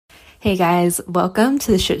Hey guys, welcome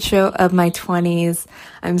to the shit show of my 20s.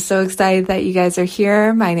 I'm so excited that you guys are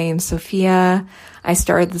here. My name's Sophia. I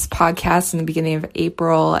started this podcast in the beginning of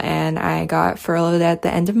April and I got furloughed at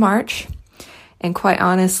the end of March. And quite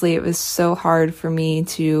honestly, it was so hard for me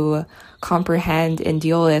to comprehend and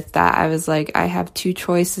deal with that. I was like, I have two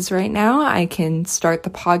choices right now. I can start the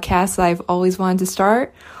podcast that I've always wanted to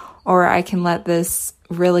start, or I can let this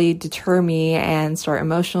really deter me and start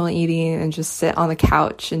emotional eating and just sit on the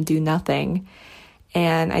couch and do nothing.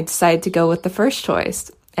 And I decided to go with the first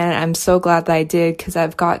choice. And I'm so glad that I did, because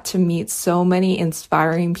I've got to meet so many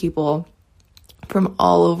inspiring people from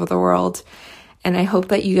all over the world. And I hope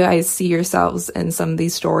that you guys see yourselves in some of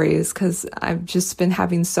these stories, because I've just been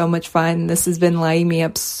having so much fun. This has been lighting me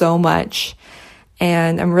up so much.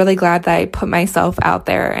 And I'm really glad that I put myself out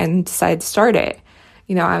there and decided to start it.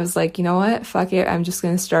 I was like, you know what? Fuck it. I'm just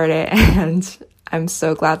going to start it. And I'm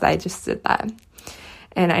so glad that I just did that.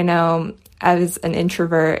 And I know as an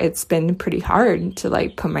introvert, it's been pretty hard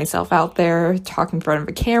to put myself out there, talk in front of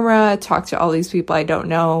a camera, talk to all these people I don't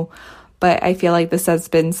know. But I feel like this has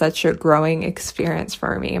been such a growing experience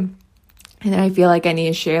for me. And I feel like I need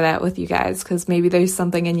to share that with you guys, because maybe there's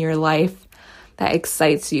something in your life that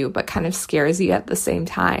excites you but kind of scares you at the same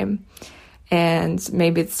time. And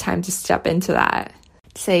maybe it's time to step into that.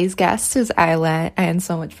 Today's guest is Ayelet. I had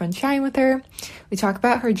so much fun chatting with her. We talk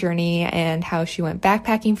about her journey and how she went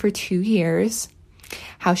backpacking for 2 years,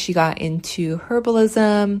 how she got into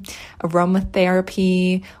herbalism,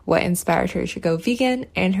 aromatherapy, what inspired her to go vegan,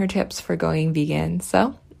 and her tips for going vegan.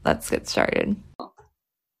 So let's get started.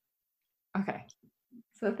 Okay.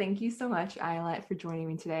 So thank you so much, Ayelet, for joining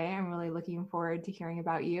me today. I'm really looking forward to hearing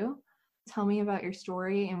about you. Tell me about your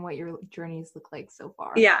story and what your journeys look like so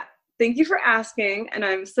far. Yeah. Thank you for asking, and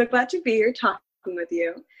I'm so glad to be here talking with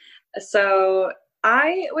you. So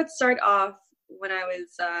I would start off when I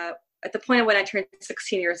was at the point of when I turned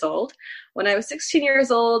 16 years old. When I was 16 years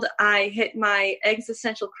old, I hit my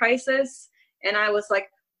existential crisis, and I was like,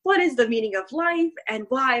 what is the meaning of life, and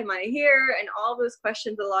why am I here? And all those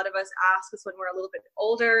questions a lot of us ask us when we're a little bit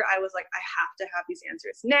older. I was like, I have to have these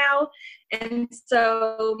answers now. And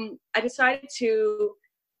so I decided to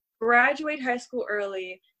graduate high school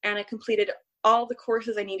early, and I completed all the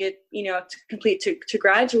courses I needed, to complete to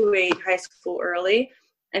graduate high school early.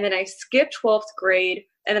 And then I skipped 12th grade,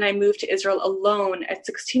 and then I moved to Israel alone at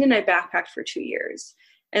 16, and I backpacked for 2 years.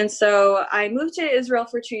 And so I moved to Israel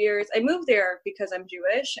for 2 years. I moved there because I'm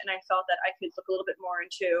Jewish, and I felt that I could look a little bit more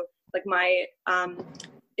into my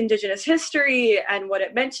indigenous history and what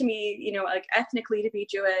it meant to me, ethnically to be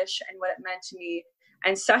Jewish, and what it meant to me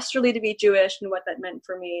ancestrally to be Jewish, and what that meant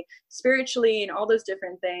for me spiritually, and all those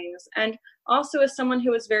different things. And also, as someone who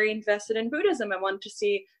was very invested in Buddhism, I wanted to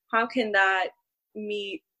see how can that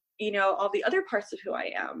meet, all the other parts of who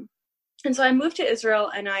I am. And so I moved to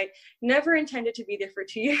Israel, and I never intended to be there for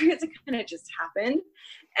 2 years. It kind of just happened.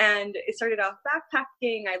 And it started off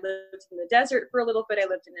backpacking. I lived in the desert for a little bit. I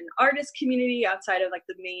lived in an artist community outside of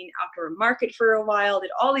the main outdoor market for a while,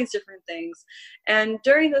 did all these different things. And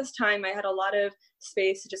during this time, I had a lot of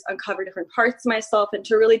space to just uncover different parts of myself and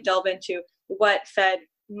to really delve into what fed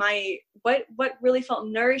what really felt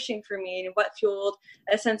nourishing for me, and what fueled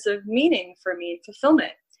a sense of meaning for me and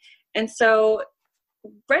fulfillment. And so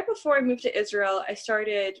right before I moved to Israel, I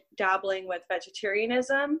started dabbling with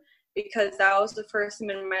vegetarianism, because that was the first time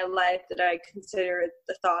in my life that I considered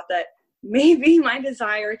the thought that maybe my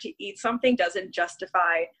desire to eat something doesn't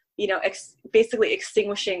justify, basically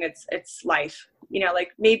extinguishing its life.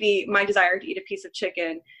 Maybe my desire to eat a piece of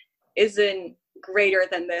chicken isn't greater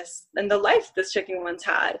than the life this chicken once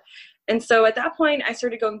had. And so at that point, I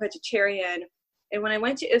started going vegetarian. And when I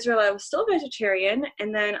went to Israel, I was still vegetarian.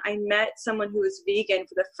 And then I met someone who was vegan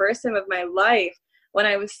for the first time of my life when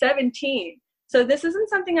I was 17. So this isn't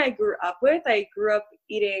something I grew up with. I grew up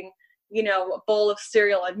eating, a bowl of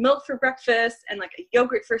cereal and milk for breakfast, and a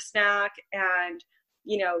yogurt for snack, and,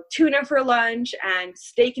 tuna for lunch, and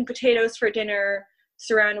steak and potatoes for dinner,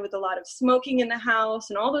 surrounded with a lot of smoking in the house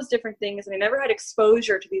and all those different things. And I never had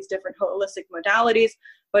exposure to these different holistic modalities,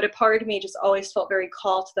 but a part of me just always felt very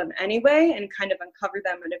called to them anyway, and kind of uncovered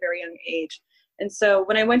them at a very young age. And so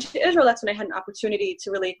when I went to Israel, that's when I had an opportunity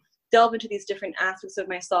to really delve into these different aspects of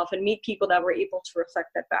myself and meet people that were able to reflect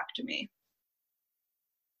that back to me.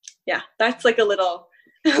 Yeah, that's a little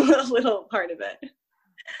part of it.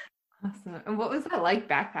 Awesome. And what was that like,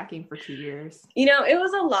 backpacking for 2 years? It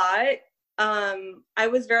was a lot. I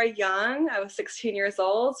was very young. I was 16 years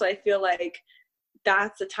old. So I feel like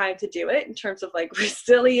that's the time to do it in terms of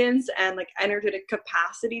resilience and energetic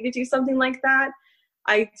capacity to do something like that.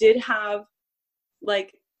 I did have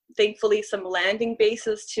thankfully some landing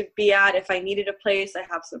bases to be at if I needed a place. I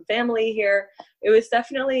have some family here. It was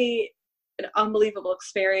definitely an unbelievable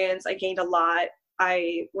experience. I gained a lot.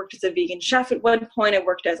 I worked as a vegan chef at one point. I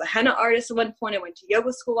worked as a henna artist at one point. I went to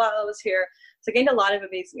yoga school while I was here. So I gained a lot of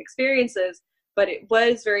amazing experiences, but it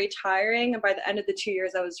was very tiring. And by the end of the 2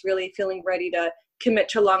 years, I was really feeling ready to commit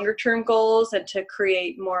to longer term goals and to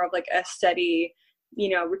create more of like a steady,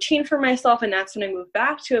 routine for myself. And that's when I moved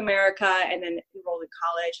back to America and then enrolled in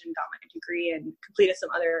college and got my degree and completed some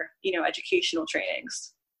other, educational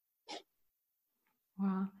trainings.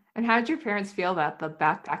 Wow. And how did your parents feel about the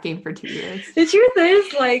backpacking for 2 years? The truth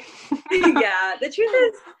is, the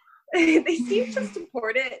truth is they seemed to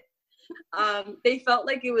support it. They felt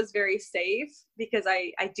like it was very safe because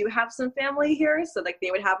I do have some family here. So like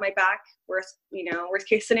they would have my back, worst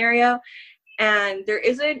case scenario. And there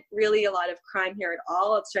isn't really a lot of crime here at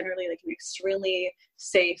all. It's generally like an extremely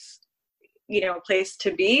safe, place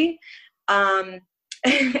to be.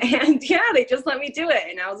 And yeah, they just let me do it.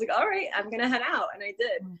 And I was like, all right, I'm going to head out. And I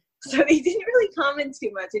did. So they didn't really comment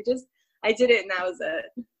too much. I did it and that was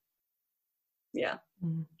it. Yeah.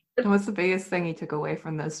 And what's the biggest thing you took away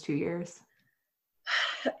from those 2 years?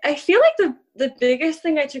 I feel like the biggest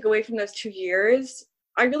thing I took away from those 2 years,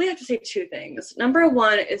 I really have to say two things. Number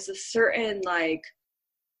one is a certain like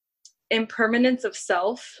impermanence of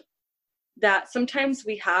self, that sometimes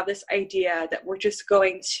we have this idea that we're just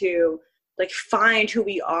going to like find who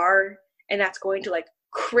we are and that's going to like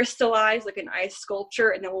crystallize like an ice sculpture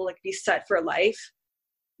and then we'll like be set for life.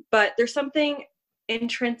 But there's something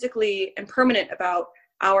intrinsically impermanent about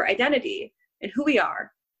our identity and who we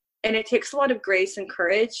are. And it takes a lot of grace and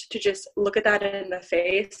courage to just look at that in the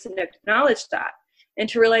face and acknowledge that and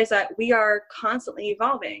to realize that we are constantly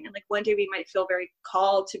evolving. And like one day we might feel very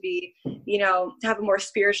called to be, to have a more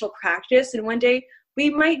spiritual practice. And one day we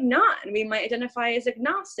might not, and we might identify as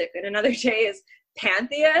agnostic, and another day as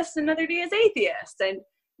pantheist, another day as atheist. And,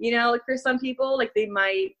 like for some people, like they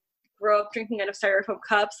might grow up drinking out of styrofoam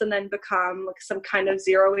cups and then become like some kind of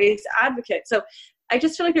zero waste advocate. So I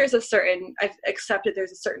just feel like I've accepted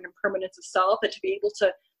there's a certain impermanence of self, and to be able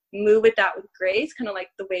to move with that with grace, kind of like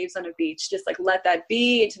the waves on a beach, just like let that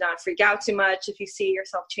be and to not freak out too much. If you see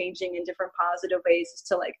yourself changing in different positive ways, is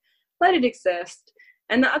to like let it exist.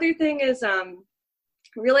 And the other thing is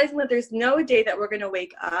realizing that there's no day that we're going to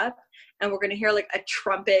wake up and we're going to hear like a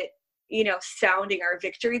trumpet, sounding our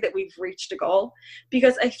victory that we've reached a goal.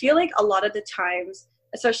 Because I feel like a lot of the times,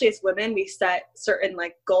 especially as women, we set certain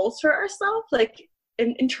like goals for ourselves, like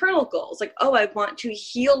internal goals, like, oh, I want to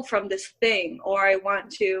heal from this thing, or I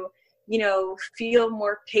want to, feel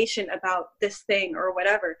more patient about this thing or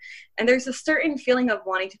whatever. And there's a certain feeling of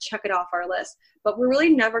wanting to check it off our list, but we're really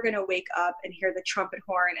never going to wake up and hear the trumpet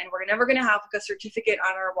horn, and we're never going to have like a certificate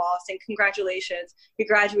on our wall saying, congratulations, you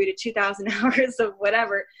graduated 2,000 hours of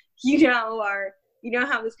whatever,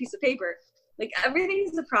 have this piece of paper. Like everything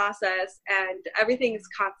is a process and everything is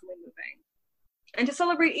constantly moving, and to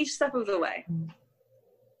celebrate each step of the way.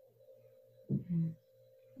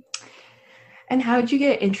 And how did you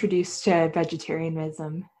get introduced to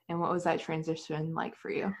vegetarianism, and what was that transition like for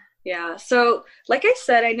you? Yeah. So like I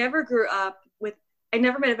said, I never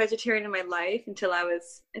met a vegetarian in my life until I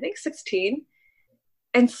was, I think, 16.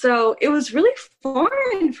 And so it was really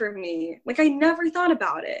foreign for me. Like I never thought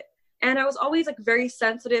about it. And I was always like very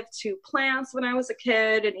sensitive to plants when I was a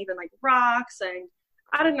kid, and even like rocks. And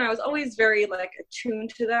I don't know, I was always very like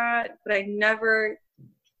attuned to that, but I never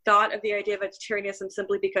thought of the idea of vegetarianism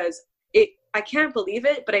simply because I can't believe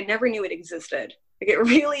it, but I never knew it existed. Like it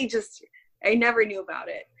really I never knew about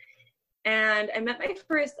it. And I met the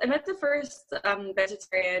first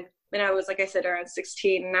vegetarian when I was, like I said, around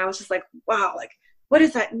 16. And I was just like, wow, like, what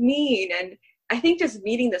does that mean? And I think just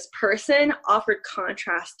meeting this person offered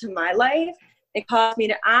contrast to my life. It caused me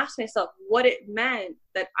to ask myself what it meant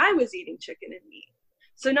that I was eating chicken and meat.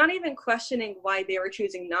 So not even questioning why they were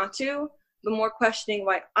choosing not to, but more questioning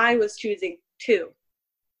why I was choosing to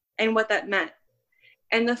and what that meant.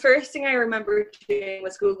 And the first thing I remember doing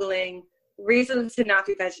was Googling reasons to not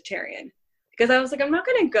be vegetarian, because I was like, I'm not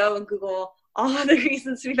going to go and Google all of the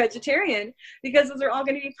reasons to be vegetarian because those are all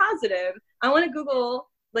going to be positive. I want to Google,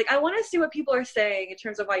 I want to see what people are saying in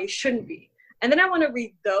terms of why you shouldn't be. And then I want to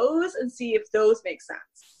read those and see if those make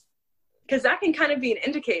sense, because that can kind of be an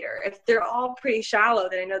indicator. If they're all pretty shallow,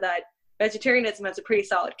 then I know that vegetarianism has a pretty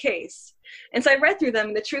solid case. And so I read through them,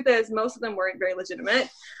 and the truth is most of them weren't very legitimate.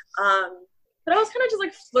 But I was kind of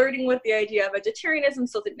just flirting with the idea of vegetarianism,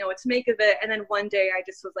 still didn't know what to make of it. And then one day I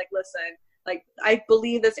just was like, listen, I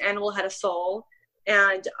believe this animal had a soul.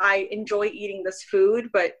 and I enjoy eating this food,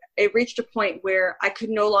 but it reached a point where I could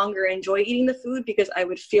no longer enjoy eating the food because I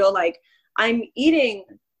would feel like I'm eating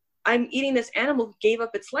this animal who gave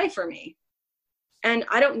up its life for me. And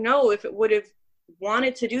I don't know if it would have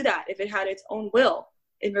wanted to do that if it had its own will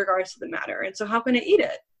in regards to the matter. And so how can I eat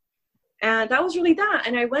it? And that was really that.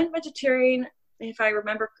 And I went vegetarian, if I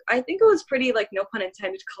remember, I think it was pretty, like, no pun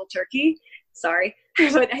intended, cold turkey. Sorry.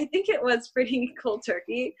 But I think it was pretty cold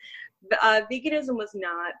turkey. Veganism was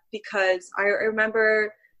not, because I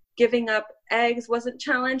remember giving up eggs wasn't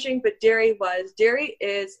challenging, but dairy was. Dairy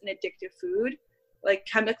is an addictive food. Like,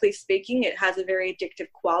 chemically speaking, it has a very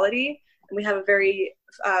addictive quality. And we have a very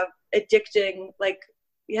addicting, like,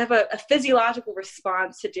 we have a physiological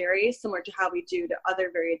response to dairy similar to how we do to other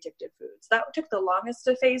very addictive foods. That took the longest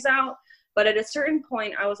to phase out. But at a certain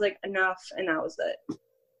point, I was like, enough, and that was it.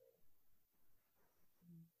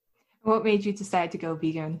 What made you decide to go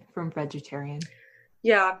vegan from vegetarian?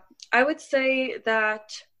 Yeah, I would say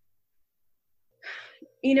that,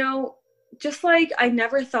 just like I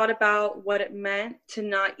never thought about what it meant to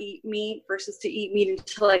not eat meat versus to eat meat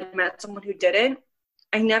until I met someone who didn't.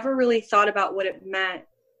 I never really thought about what it meant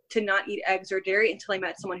to not eat eggs or dairy until I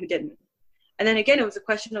met someone who didn't. And then again, it was a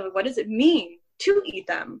question of, what does it mean to eat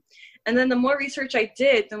them? And then the more research I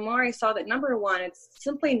did, the more I saw that, number one, it's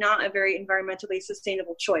simply not a very environmentally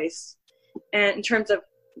sustainable choice, and in terms of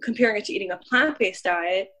comparing it to eating a plant-based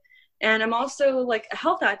diet. And I'm also like a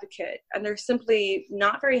health advocate, and there's simply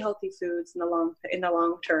not very healthy foods in the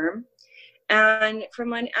long term. And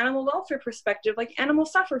from an animal welfare perspective, like,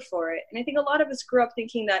 animals suffer for it. And I think a lot of us grew up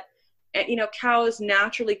thinking that, cows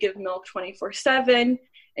naturally give milk 24/7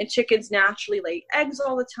 and chickens naturally lay eggs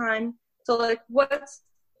all the time. So, like, what's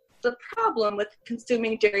the problem with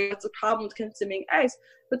consuming dairy? What's the problem with consuming eggs?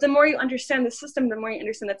 But the more you understand the system, the more you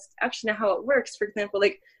understand that's actually not how it works. For example,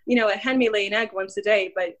 like, a hen may lay an egg once a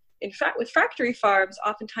day, but in fact, with factory farms,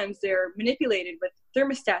 oftentimes they're manipulated with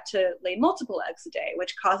thermostat to lay multiple eggs a day,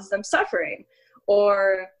 which causes them suffering.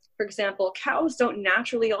 Or, for example, cows don't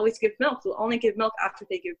naturally always give milk. They'll only give milk after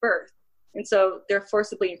they give birth. And so they're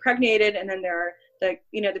forcibly impregnated, and then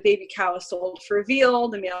the baby cow is sold for veal,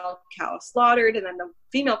 the male cow is slaughtered, and then the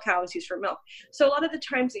female cow is used for milk. So a lot of the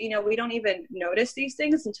times, we don't even notice these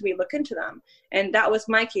things until we look into them. And that was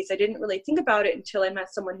my case. I didn't really think about it until I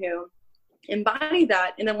met someone who embodied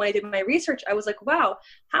that. And then when I did my research, I was like, wow,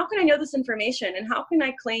 how can I know this information? And how can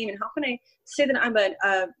I claim, and how can I say that I'm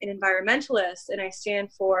an environmentalist and I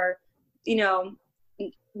stand for,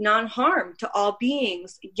 non-harm to all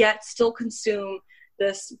beings, yet still consume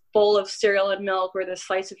this bowl of cereal and milk or this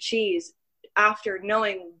slice of cheese after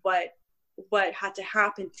knowing what had to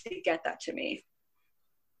happen to get that to me.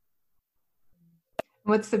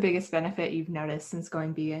 What's the biggest benefit you've noticed since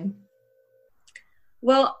going vegan?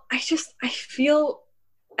 Well, I feel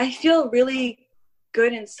really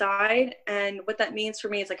good inside. And what that means for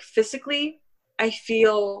me is, like, physically, I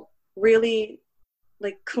feel really,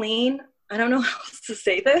 like, clean. I don't know how else to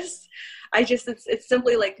say this. It's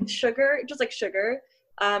simply like sugar, just like sugar,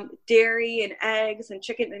 dairy and eggs and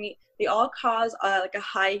chicken and meat. They all cause like a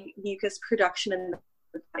high mucus production in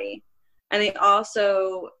the body. And they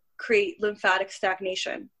also create lymphatic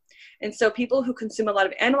stagnation. And so people who consume a lot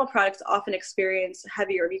of animal products often experience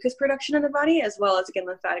heavier mucus production in the body, as well as, again,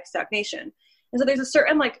 lymphatic stagnation. And so there's a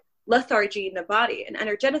certain, like, lethargy in the body, and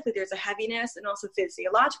energetically there's a heaviness, and also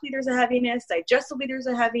physiologically there's a heaviness, digestively there's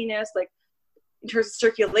a heaviness, like, in terms of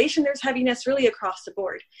circulation there's heaviness really across the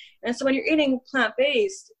board. And so when you're eating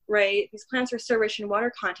plant-based, right, these plants are so rich in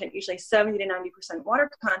water content, usually 70 to 90% water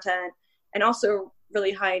content, and also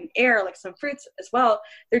really high in air, like some fruits as well.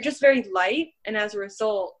 They're just very light, and as a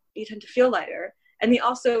result you tend to feel lighter. And they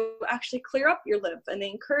also actually clear up your lymph, and they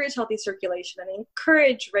encourage healthy circulation, and they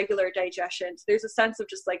encourage regular digestion. So there's a sense of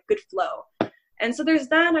just, like, good flow. And so there's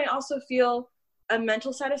that. And I also feel a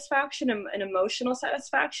mental satisfaction, an emotional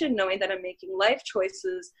satisfaction, knowing that I'm making life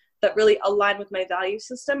choices that really align with my value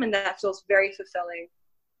system, and that feels very fulfilling.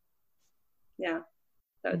 Yeah,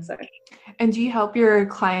 I would say. And do you help your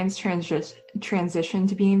clients transition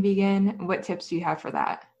to being vegan? What tips do you have for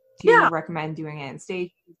that? Do you recommend doing it in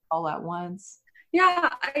stages, all at once? Yeah,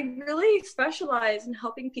 I really specialize in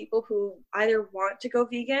helping people who either want to go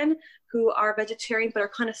vegan, who are vegetarian but are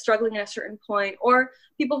kind of struggling at a certain point, or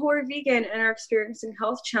people who are vegan and are experiencing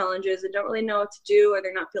health challenges and don't really know what to do, or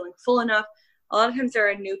they're not feeling full enough. A lot of times there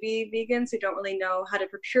are newbie vegans who don't really know how to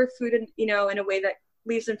prepare food in a way that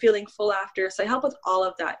leaves them feeling full after. So I help with all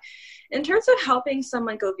of that. In terms of helping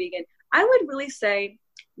someone go vegan, I would really say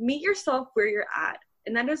meet yourself where you're at.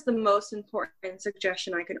 And that is the most important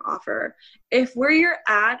suggestion I can offer. If where you're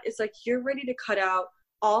at is like you're ready to cut out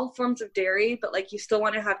all forms of dairy, but like you still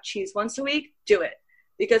want to have cheese once a week, do it.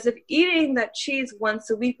 Because if eating that cheese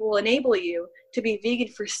once a week will enable you to be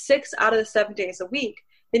vegan for 6 out of the 7 days a week,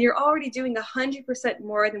 then you're already doing 100%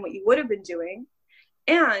 more than what you would have been doing.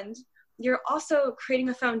 And you're also creating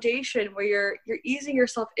a foundation where you're easing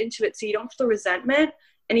yourself into it so you don't feel resentment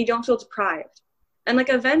and you don't feel deprived. And like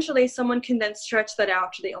eventually someone can then stretch that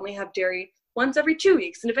out to they only have dairy once every 2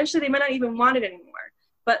 weeks. And eventually they might not even want it anymore.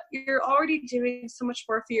 But you're already doing so much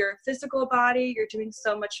more for your physical body. You're doing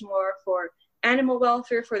so much more for animal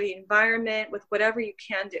welfare, for the environment, with whatever you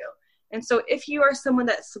can do. And so if you are someone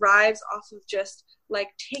that thrives off of just like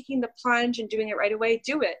taking the plunge and doing it right away,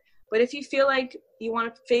 do it. But if you feel like you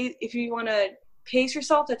want to pace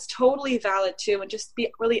yourself, that's totally valid too. And just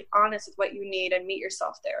be really honest with what you need and meet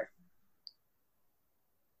yourself there.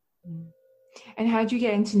 And how did you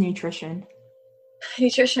get into nutrition?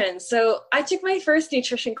 Nutrition. So I took my first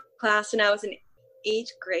nutrition class when I was in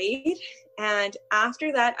 8th grade. And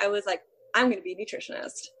after that, I was like, I'm going to be a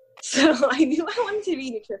nutritionist. So I knew I wanted to be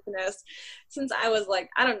a nutritionist since I was like,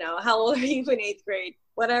 I don't know, how old are you in 8th grade?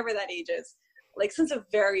 Whatever that age is. Like since a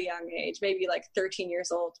very young age, maybe like 13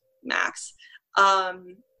 years old max. I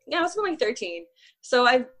was like 13. So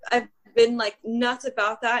I've been like nuts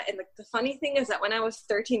about that. And like the funny thing is that when I was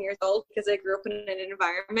 13 years old, because I grew up in an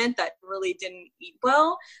environment that really didn't eat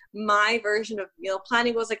well, my version of meal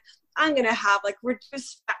planning was like, I'm going to have like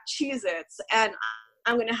reduced fat Cheez-Its, and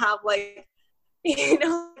I'm going to have like, like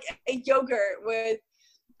a yogurt with,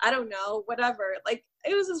 I don't know, whatever. Like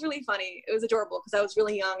it was just really funny. It was adorable because I was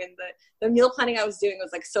really young, and the meal planning I was doing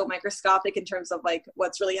was like so microscopic in terms of like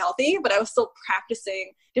what's really healthy, but I was still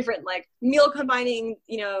practicing different like meal combining,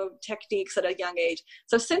 techniques at a young age.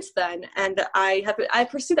 So since then, and I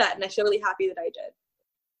pursued that, and I feel really happy that I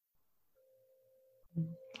did.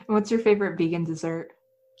 What's your favorite vegan dessert?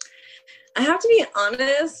 I have to be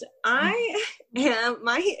honest.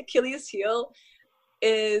 My Achilles heel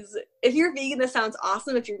is, if you're vegan, this sounds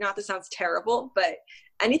awesome. If you're not, this sounds terrible. But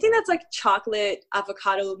anything that's like chocolate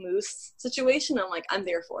avocado mousse situation, I'm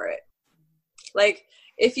there for it. Like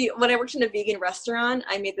when I worked in a vegan restaurant,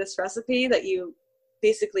 I made this recipe that you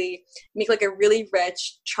basically make like a really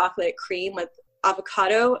rich chocolate cream with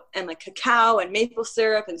avocado and like cacao and maple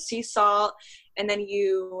syrup and sea salt. And then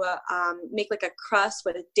you make like a crust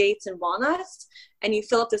with dates and walnuts, and you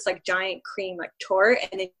fill up this like giant cream like torte,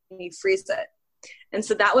 and then you freeze it. And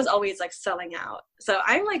so that was always like selling out. So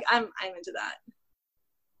I'm into that.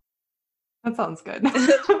 That sounds good.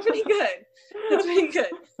 It's pretty good. It's pretty good.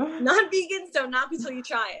 Non-vegans don't knock until you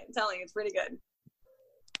try it. I'm telling you, it's pretty good.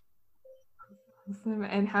 Awesome.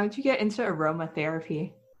 And how did you get into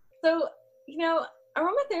aromatherapy? So,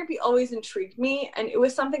 aromatherapy always intrigued me, and it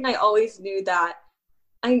was something I always knew that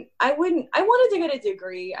I wanted to get a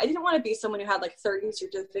degree. I didn't want to be someone who had like 30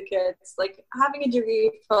 certificates. Like having a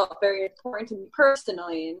degree felt very important to me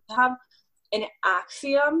personally, and to have an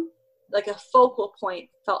axiom, like a focal point,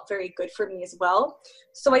 felt very good for me as well.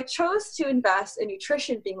 So I chose to invest in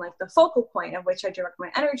nutrition being like the focal point of which I direct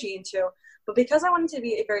my energy into. But because I wanted to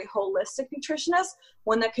be a very holistic nutritionist,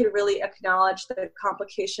 one that could really acknowledge the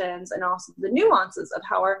complications and also the nuances of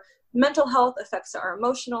how our mental health affects our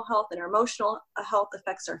emotional health, and our emotional health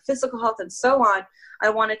affects our physical health, and so on, I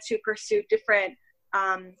wanted to pursue different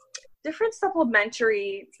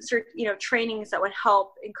supplementary trainings that would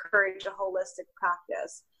help encourage a holistic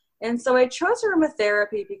practice. And so I chose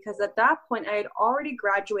aromatherapy because at that point I had already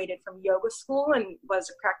graduated from yoga school and was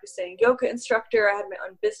a practicing yoga instructor. I had my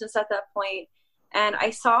own business at that point, and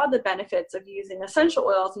I saw the benefits of using essential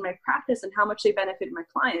oils in my practice and how much they benefited my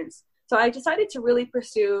clients. So I decided to really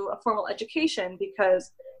pursue a formal education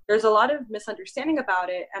because there's a lot of misunderstanding about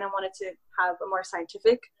it, and I wanted to have a more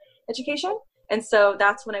scientific education. And so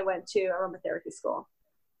that's when I went to aromatherapy school.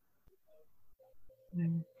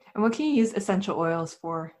 And what can you use essential oils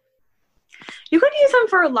for? You could use them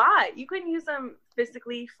for a lot. You can use them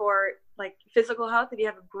physically for like physical health. If you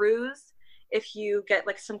have a bruise, if you get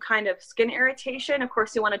like some kind of skin irritation, of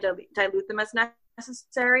course you want to dilute them as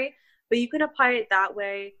necessary, but you can apply it that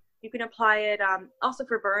way. You can apply it also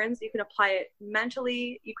for burns. You can apply it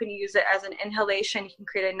mentally. You can use it as an inhalation. You can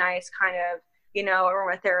create a nice kind of,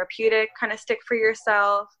 aromatherapeutic kind of stick for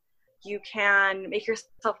yourself. You can make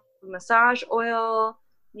yourself a massage oil.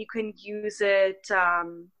 You can use it.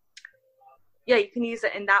 You can use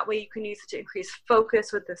it in that way. You can use it to increase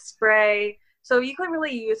focus with the spray. So you can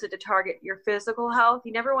really use it to target your physical health.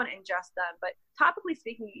 You never want to ingest them, but topically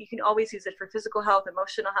speaking, you can always use it for physical health,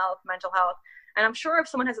 emotional health, mental health. And I'm sure if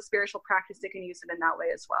someone has a spiritual practice, they can use it in that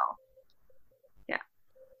way as well. Yeah.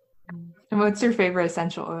 And what's your favorite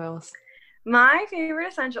essential oils? My favorite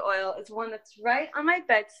essential oil is one that's right on my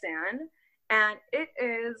bedstand, and it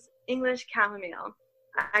is English chamomile.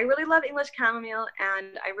 I really love English chamomile,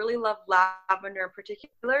 and I really love lavender in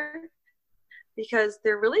particular because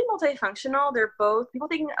they're really multifunctional. They're both, people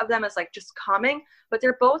think of them as like just calming, but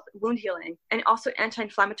they're both wound healing and also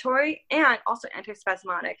anti-inflammatory and also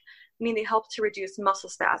antispasmodic, meaning they help to reduce muscle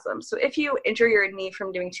spasms. So if you injure your knee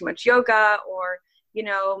from doing too much yoga, or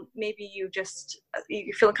maybe you're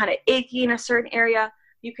feeling kind of achy in a certain area,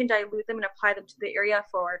 you can dilute them and apply them to the area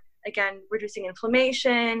for, again, reducing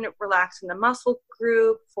inflammation, relaxing the muscle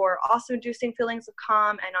group, for also inducing feelings of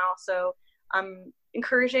calm, and also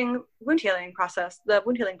encouraging the wound healing process.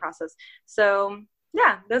 So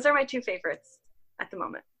yeah, those are my two favorites at the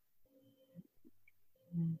moment.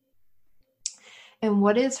 And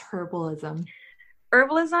what is herbalism?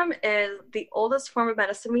 Herbalism is the oldest form of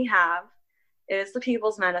medicine we have. It is the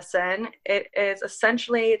people's medicine. It is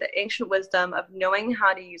essentially the ancient wisdom of knowing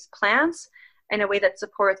how to use plants in a way that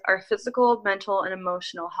supports our physical, mental, and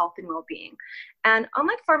emotional health and well-being. And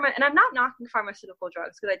unlike and I'm not knocking pharmaceutical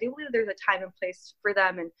drugs, because I do believe there's a time and place for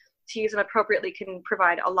them, and to use them appropriately can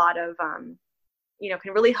provide a lot of,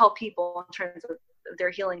 can really help people in terms of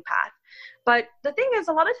their healing path. But the thing is,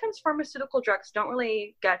 a lot of times pharmaceutical drugs don't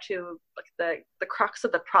really get to like the crux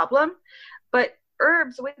of the problem. But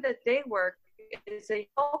herbs, the way that they work is they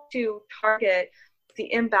help to target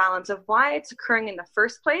the imbalance of why it's occurring in the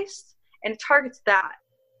first place, and it targets that.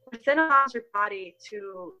 But then allows your body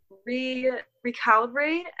to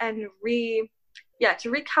recalibrate and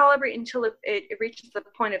recalibrate until it reaches the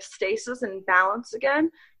point of stasis and balance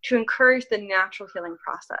again, to encourage the natural healing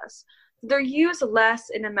process. They're used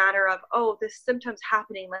less in a matter of, oh, this symptom's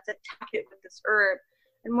happening, let's attack it with this herb,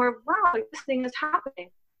 and more, wow, this thing is happening.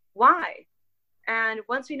 Why? And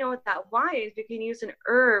once we know what that why is, we can use an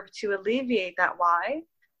herb to alleviate that why,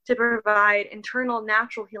 to provide internal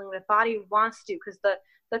natural healing the body wants to, because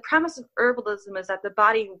the premise of herbalism is that the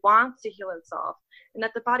body wants to heal itself, and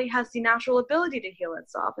that the body has the natural ability to heal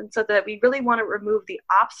itself. And so that we really want to remove the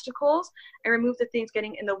obstacles and remove the things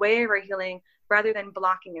getting in the way of our healing, rather than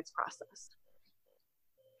blocking its process.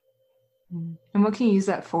 And what can you use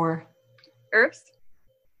that for? Herbs?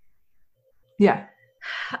 Yeah.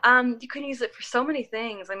 You can use it for so many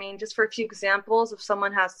things. I mean, just for a few examples, if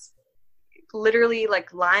someone has literally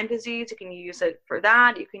like Lyme disease, you can use it for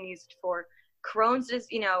that. You can use it for Crohn's disease,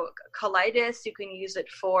 colitis. You can use it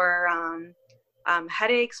for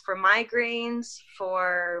headaches, for migraines,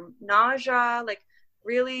 for nausea, like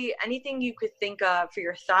really anything you could think of, for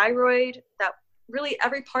your thyroid, that really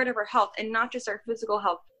every part of our health, and not just our physical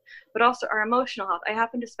health, but also our emotional health. I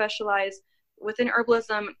happen to specialize within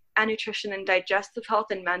herbalism and nutrition and digestive health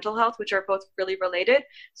and mental health, which are both really related.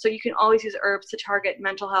 So you can always use herbs to target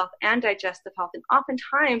mental health and digestive health. And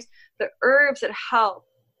oftentimes the herbs that help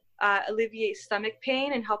alleviate stomach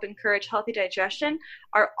pain and help encourage healthy digestion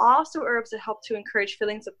are also herbs that help to encourage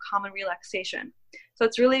feelings of calm and relaxation. So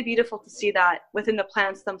it's really beautiful to see that within the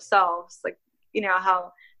plants themselves, like,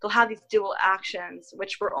 how they'll have these dual actions,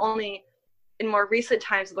 which we're only in more recent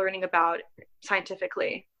times learning about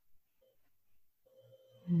scientifically.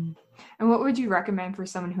 And what would you recommend for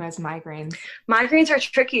someone who has migraines? Migraines are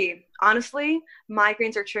tricky. Honestly,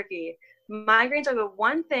 migraines are tricky. Migraines are the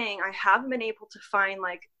one thing I haven't been able to find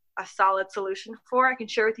like a solid solution for. I can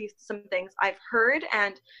share with you some things I've heard,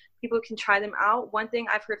 and people can try them out. One thing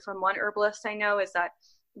I've heard from one herbalist I know is that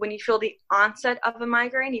when you feel the onset of a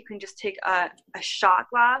migraine, you can just take a shot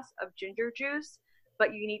glass of ginger juice,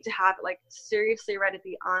 but you need to have it like seriously right at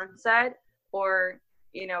the onset, or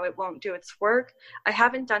it won't do its work. I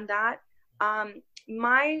haven't done that.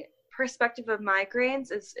 My perspective of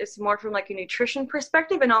migraines is more from like a nutrition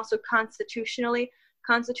perspective, and also constitutionally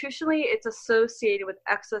it's associated with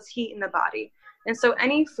excess heat in the body. And so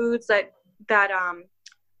any foods that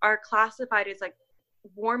are classified as like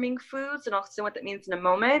warming foods, and also what that means in a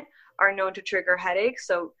moment, are known to trigger headaches.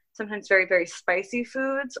 So sometimes very, very spicy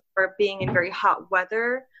foods, or being in very hot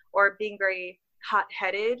weather, or being very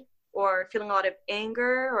hot-headed, or feeling a lot of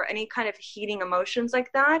anger, or any kind of heating emotions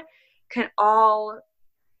like that, can all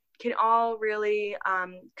really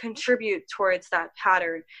contribute towards that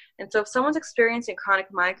pattern. And so if someone's experiencing chronic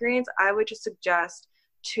migraines, I would just suggest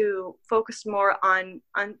to focus more on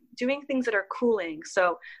doing things that are cooling.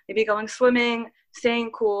 So maybe going swimming,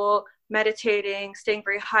 staying cool, meditating, staying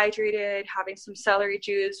very hydrated, having some celery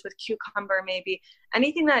juice with cucumber, maybe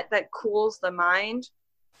anything that cools the mind,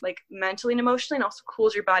 like mentally and emotionally, and also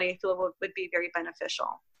cools your body, I feel would be very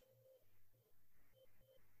beneficial.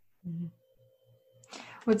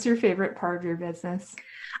 What's your favorite part of your business?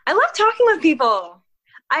 I love talking with people.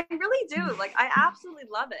 I really do. Like, I absolutely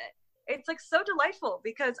love it. it's like so delightful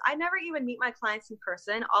because I never even meet my clients in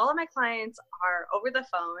person. All of my clients are over the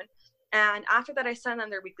phone. And after that, I send them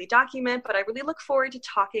their weekly document, but I really look forward to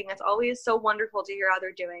talking. It's always so wonderful to hear how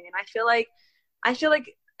they're doing. And I feel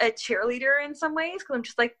like a cheerleader in some ways, because I'm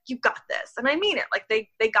just like, you got this. And I mean it. Like they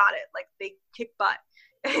got it. Like they kick butt.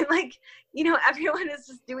 And like, you know, everyone is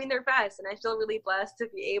just doing their best. And I feel really blessed to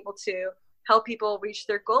be able to help people reach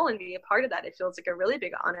their goal and be a part of that. It feels like a really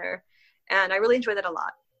big honor. And I really enjoy that a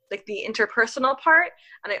lot, like the interpersonal part.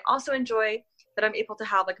 And I also enjoy that I'm able to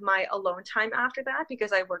have like my alone time after that,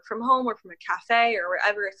 because I work from home or from a cafe or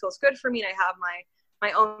wherever it feels good for me. And I have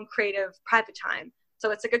my own creative private time.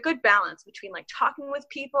 So it's like a good balance between like talking with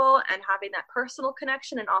people and having that personal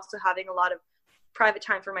connection, and also having a lot of private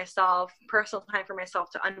time for myself, personal time for myself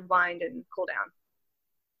to unwind and cool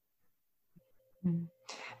down.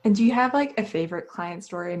 And do you have like a favorite client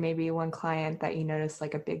story? Maybe one client that you noticed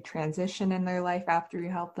like a big transition in their life after you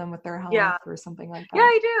helped them with their health or something like that? Yeah,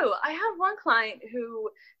 I do. I have one client who,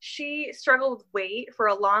 she struggled with weight for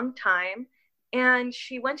a long time, and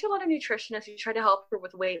she went to a lot of nutritionists who tried to help her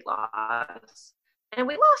with weight loss. And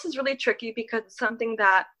weight loss is really tricky because it's something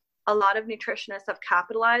that a lot of nutritionists have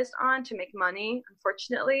capitalized on to make money,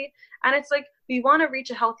 unfortunately. And it's like, we want to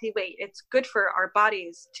reach a healthy weight. It's good for our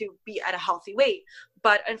bodies to be at a healthy weight.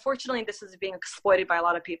 But unfortunately, this is being exploited by a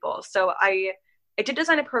lot of people. So I did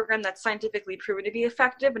design a program that's scientifically proven to be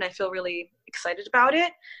effective, and I feel really excited about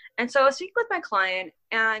it. And so I was speaking with my client,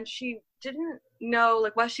 and she didn't know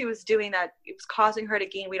like what she was doing that it was causing her to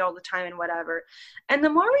gain weight all the time and whatever. And the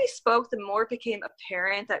more we spoke, the more it became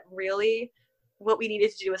apparent that really what we needed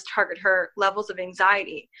to do was target her levels of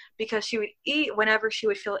anxiety, because she would eat whenever she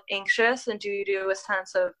would feel anxious, and due to a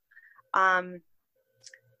sense of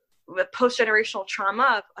post-generational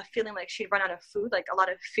trauma of feeling like she'd run out of food, like a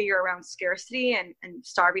lot of fear around scarcity and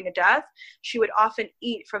starving to death, she would often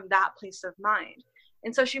eat from that place of mind.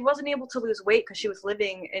 And so she wasn't able to lose weight because she was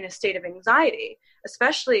living in a state of anxiety,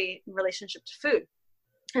 especially in relationship to food.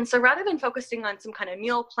 And so rather than focusing on some kind of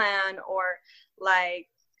meal plan or like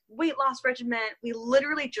weight loss regimen, we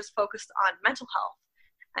literally just focused on mental health.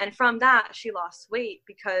 And from that, she lost weight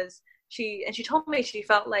because she told me she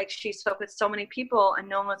felt like she spoke with so many people and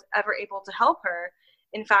no one was ever able to help her.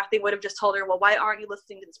 In fact, they would have just told her, well, why aren't you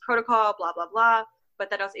listening to this protocol, blah, blah, blah. But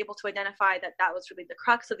that I was able to identify that that was really the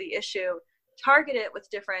crux of the issue, target it with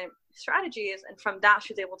different strategies. And from that,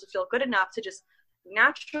 she was able to feel good enough to just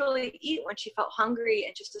naturally eat when she felt hungry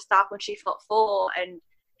and just to stop when she felt full and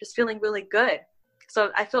just feeling really good.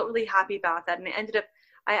 So I felt really happy about that. And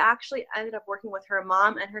I actually ended up working with her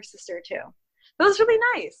mom and her sister too. It was really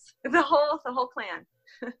nice. The whole clan.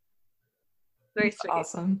 Very sweet.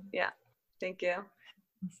 Awesome. Yeah. Thank you.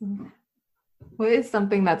 Awesome. What is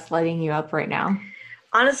something that's lighting you up right now?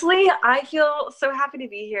 Honestly, I feel so happy to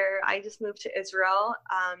be here. I just moved to Israel.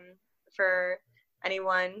 For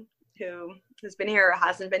anyone who has been here or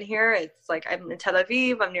hasn't been here, it's like I'm in Tel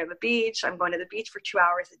Aviv. I'm near the beach. I'm going to the beach for 2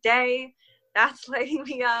 hours a day. That's lighting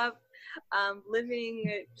me up.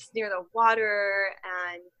 Living just near the water,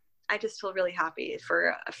 and I just feel really happy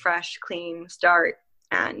for a fresh, clean start.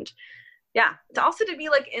 And yeah, it's also to be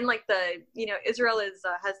like in like the, you know, Israel has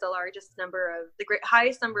the highest number of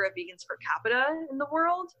vegans per capita in the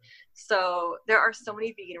world. So there are so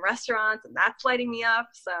many vegan restaurants, and that's lighting me up.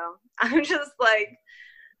 So I'm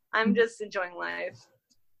just enjoying life.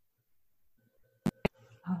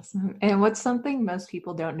 Awesome. And what's something most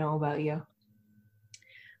people don't know about you?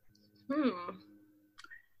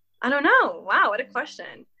 I don't know. Wow, what a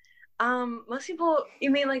question. Most people,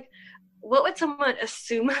 you mean like, what would someone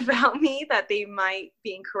assume about me that they might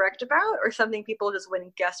be incorrect about, or something people just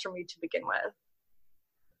wouldn't guess from me to begin with?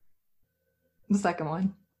 The second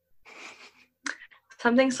one.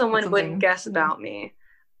 Something someone wouldn't guess about me.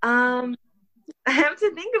 I have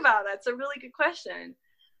to think about that. It's a really good question.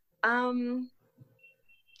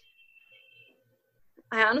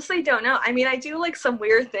 I honestly don't know. I mean, I do like some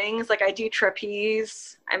weird things. Like I do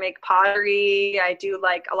trapeze, I make pottery, I do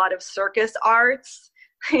like a lot of circus arts,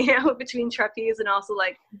 you know, between trapeze and also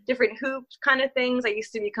like different hoop kind of things. I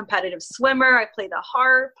used to be a competitive swimmer. I play the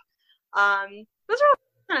harp. Those are all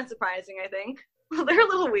kind of surprising, I think. They're a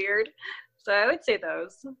little weird. So I would say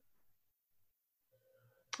those.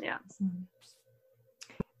 Yeah.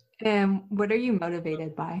 And what are you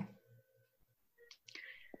motivated by?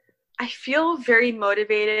 I feel very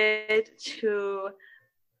motivated to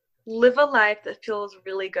live a life that feels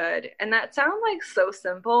really good. And that sounds like so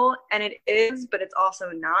simple, and it is, but it's also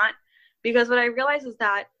not. Because what I realize is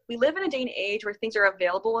that we live in a day and age where things are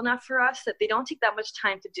available enough for us that they don't take that much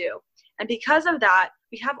time to do. And because of that,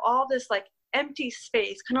 we have all this like empty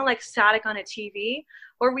space, kind of like static on a TV,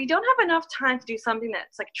 where we don't have enough time to do something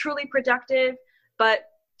that's like truly productive, but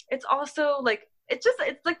it's also like, it's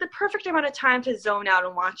like the perfect amount of time to zone out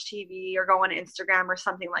and watch TV or go on Instagram or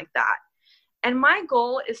something like that. And my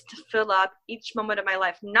goal is to fill up each moment of my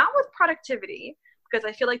life, not with productivity, because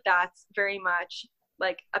I feel like that's very much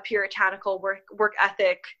like a puritanical work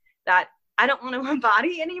ethic that I don't want to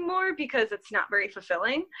embody anymore, because it's not very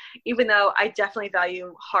fulfilling, even though I definitely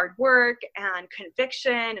value hard work and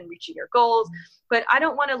conviction and reaching your goals. But I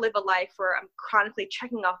don't want to live a life where I'm chronically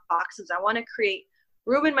checking off boxes. I want to create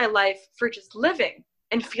room in my life for just living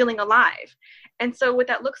and feeling alive. And so what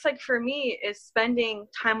that looks like for me is spending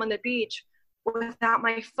time on the beach without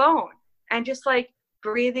my phone and just like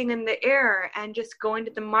breathing in the air and just going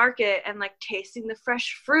to the market and like tasting the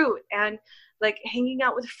fresh fruit and like hanging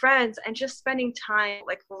out with friends and just spending time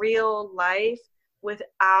like real life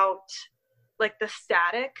without like the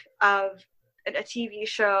static of a TV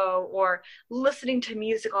show or listening to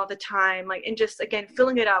music all the time, like, and just again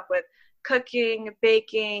filling it up with cooking,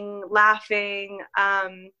 baking, laughing,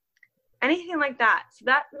 anything like that. So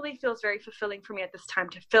that really feels very fulfilling for me at this time,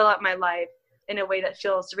 to fill up my life in a way that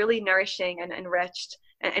feels really nourishing and enriched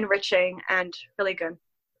and enriching and really good.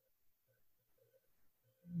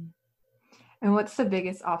 And what's the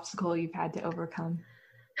biggest obstacle you've had to overcome?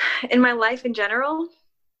 In my life in general?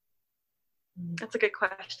 That's a good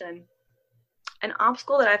question. An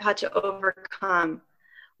obstacle that I've had to overcome.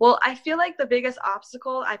 Well, I feel like the biggest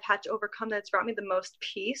obstacle I've had to overcome that's brought me the most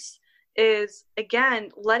peace is, again,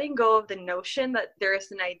 letting go of the notion that there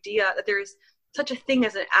is an idea, that there is such a thing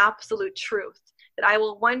as an absolute truth that I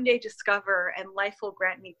will one day discover and life will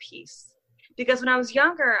grant me peace. Because when I was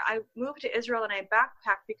younger, I moved to Israel and I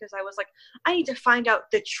backpacked because I was like, I need to find out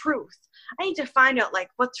the truth. I need to find out like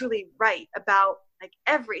what's really right about like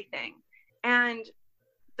everything. And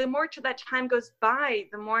the more to that time goes by,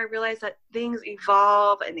 the more I realize that things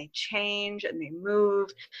evolve and they change and they move.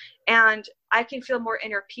 And I can feel more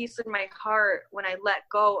inner peace in my heart when I let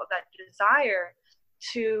go of that desire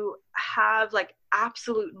to have like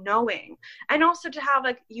absolute knowing, and also to have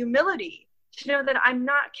like humility, to know that I'm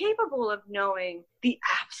not capable of knowing the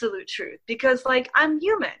absolute truth, because like I'm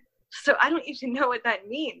human. So I don't even know what that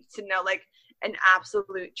means to know like an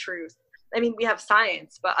absolute truth. I mean, we have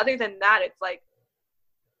science, but other than that, it's like,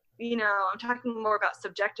 you know, I'm talking more about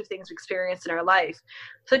subjective things we experience in our life.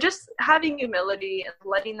 So just having humility and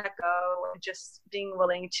letting that go and just being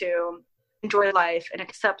willing to enjoy life and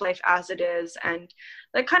accept life as it is, and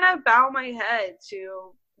like kind of bow my head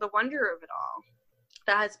to the wonder of it all.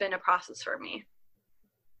 That has been a process for me.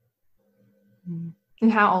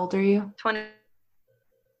 And how old are you? 20.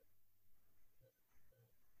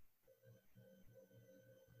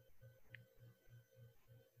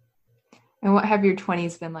 And what have your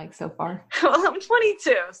 20s been like so far? Well, I'm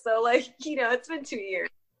 22, so like, you know, it's been 2 years.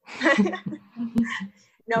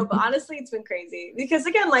 No, but honestly, it's been crazy because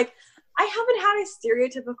again, like I haven't had a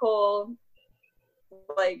stereotypical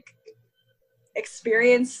like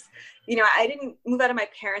experience. You know, I didn't move out of my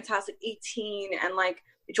parents' house at 18 and like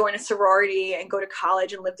join a sorority and go to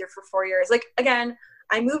college and live there for 4 years. Like, again,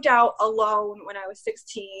 I moved out alone when I was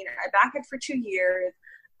 16. I backpacked for 2 years.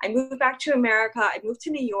 I moved back to America. I moved to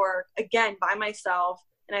New York, again, by myself.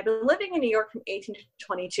 And I've been living in New York from 18 to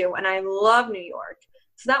 22, and I love New York.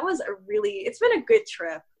 So that was it's been a good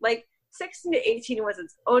trip. Like 16 to 18 was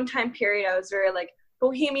its own time period. I was very like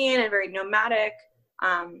bohemian and very nomadic.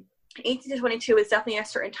 18 to 22 is definitely a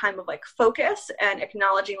certain time of like focus and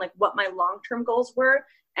acknowledging like what my long-term goals were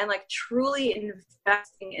and like truly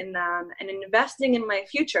investing in them and investing in my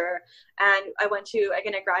future. And I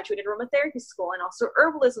graduated aromatherapy school and also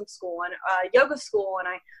herbalism school and yoga school, and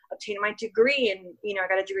I obtained my degree, and you know, I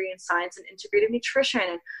got a degree in science and integrative nutrition,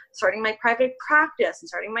 and starting my private practice and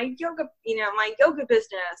starting my yoga, you know, my yoga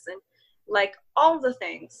business and like all the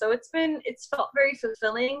things. So it's felt very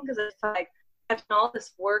fulfilling because it's like I've done all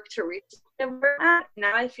this work to reach where I'm at.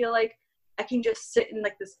 Now I feel like I can just sit in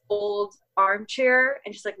like this old armchair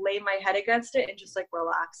and just like lay my head against it and just like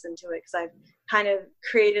relax into it, because I've kind of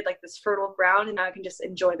created like this fertile ground, and now I can just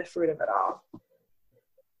enjoy the fruit of it all.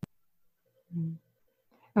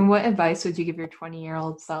 And what advice would you give your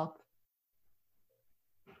 20-year-old self?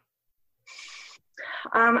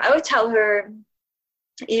 I would tell her,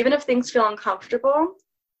 even if things feel uncomfortable,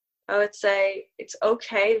 I would say it's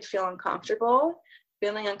okay to feel uncomfortable.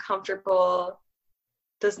 Feeling uncomfortable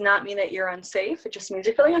does not mean that you're unsafe. It just means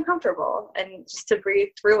you're feeling uncomfortable, and just to breathe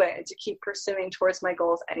through it and to keep pursuing towards my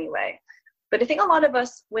goals anyway. But I think a lot of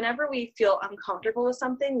us, whenever we feel uncomfortable with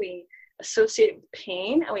something, we associate it with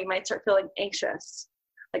pain, and we might start feeling anxious.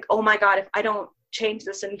 Like, oh my God, if I don't change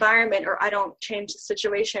this environment or I don't change the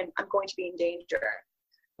situation, I'm going to be in danger.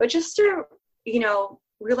 But just to,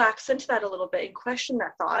 relax into that a little bit and question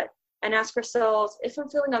that thought and ask ourselves, if I'm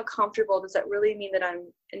feeling uncomfortable, does that really mean that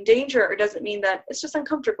I'm in danger, or does it mean that it's just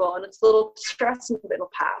uncomfortable and it's a little stress and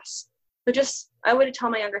it'll pass? So I would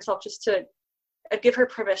tell my younger self just to give her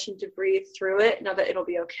permission to breathe through it, know that it'll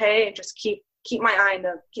be okay, and just keep my eye on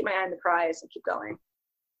the prize and keep going.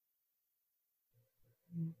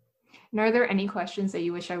 And are there any questions that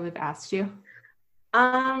you wish I would have asked you?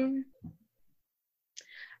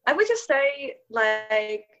 I would just say,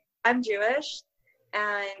 like, I'm Jewish,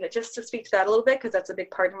 and just to speak to that a little bit, because that's a big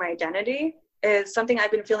part of my identity, is something I've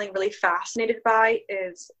been feeling really fascinated by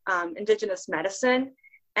is indigenous medicine,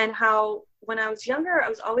 and how when I was younger, I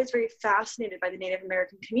was always very fascinated by the Native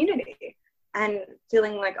American community and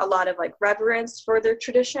feeling like a lot of like reverence for their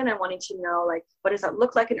tradition and wanting to know like, what does that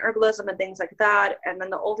look like in herbalism and things like that. And then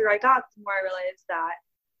the older I got, the more I realized that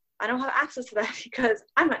I don't have access to that because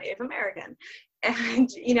I'm not Native American. And,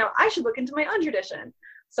 I should look into my own tradition.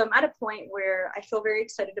 So I'm at a point where I feel very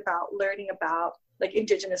excited about learning about like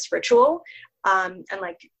indigenous ritual and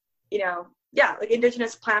like, like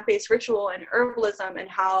indigenous plant-based ritual and herbalism, and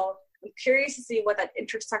how I'm curious to see what that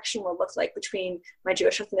intersection will look like between my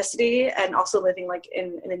Jewish ethnicity and also living like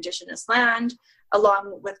in an indigenous land,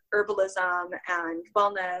 along with herbalism and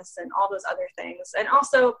wellness and all those other things. And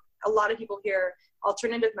also a lot of people here,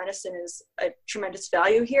 alternative medicine is a tremendous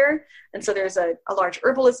value here. And so there's a large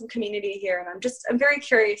herbalism community here. And I'm very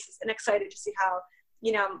curious and excited to see how,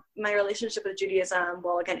 my relationship with Judaism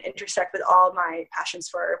will again intersect with all my passions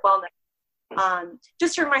for wellness.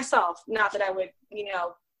 Just for myself, not that I would,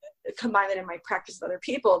 combine it in my practice with other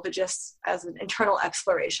people, but just as an internal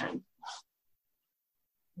exploration.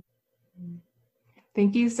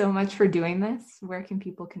 Thank you so much for doing this. Where can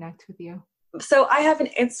people connect with you? So I have an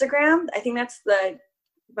Instagram. I think that's the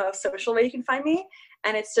most social way you can find me.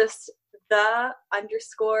 And it's just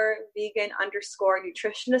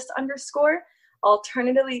 _vegan_nutritionist_.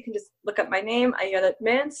 Alternatively, you can just look up my name, Ayelet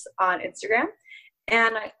Mintz, on Instagram.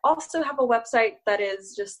 And I also have a website that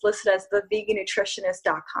is just listed as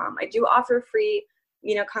thevegannutritionist.com. I do offer free,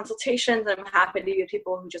 consultations. I'm happy to give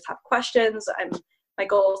people who just have questions. My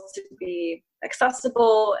goal is to be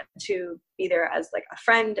accessible, to be there as like a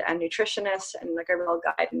friend and nutritionist and like a real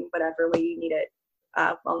guide in whatever way you need it,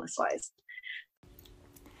 wellness-wise.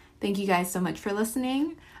 Thank you guys so much for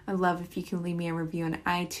listening. I'd love if you can leave me a review on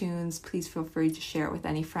iTunes. Please feel free to share it with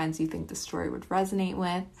any friends you think the story would resonate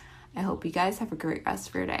with. I hope you guys have a great rest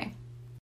of your day.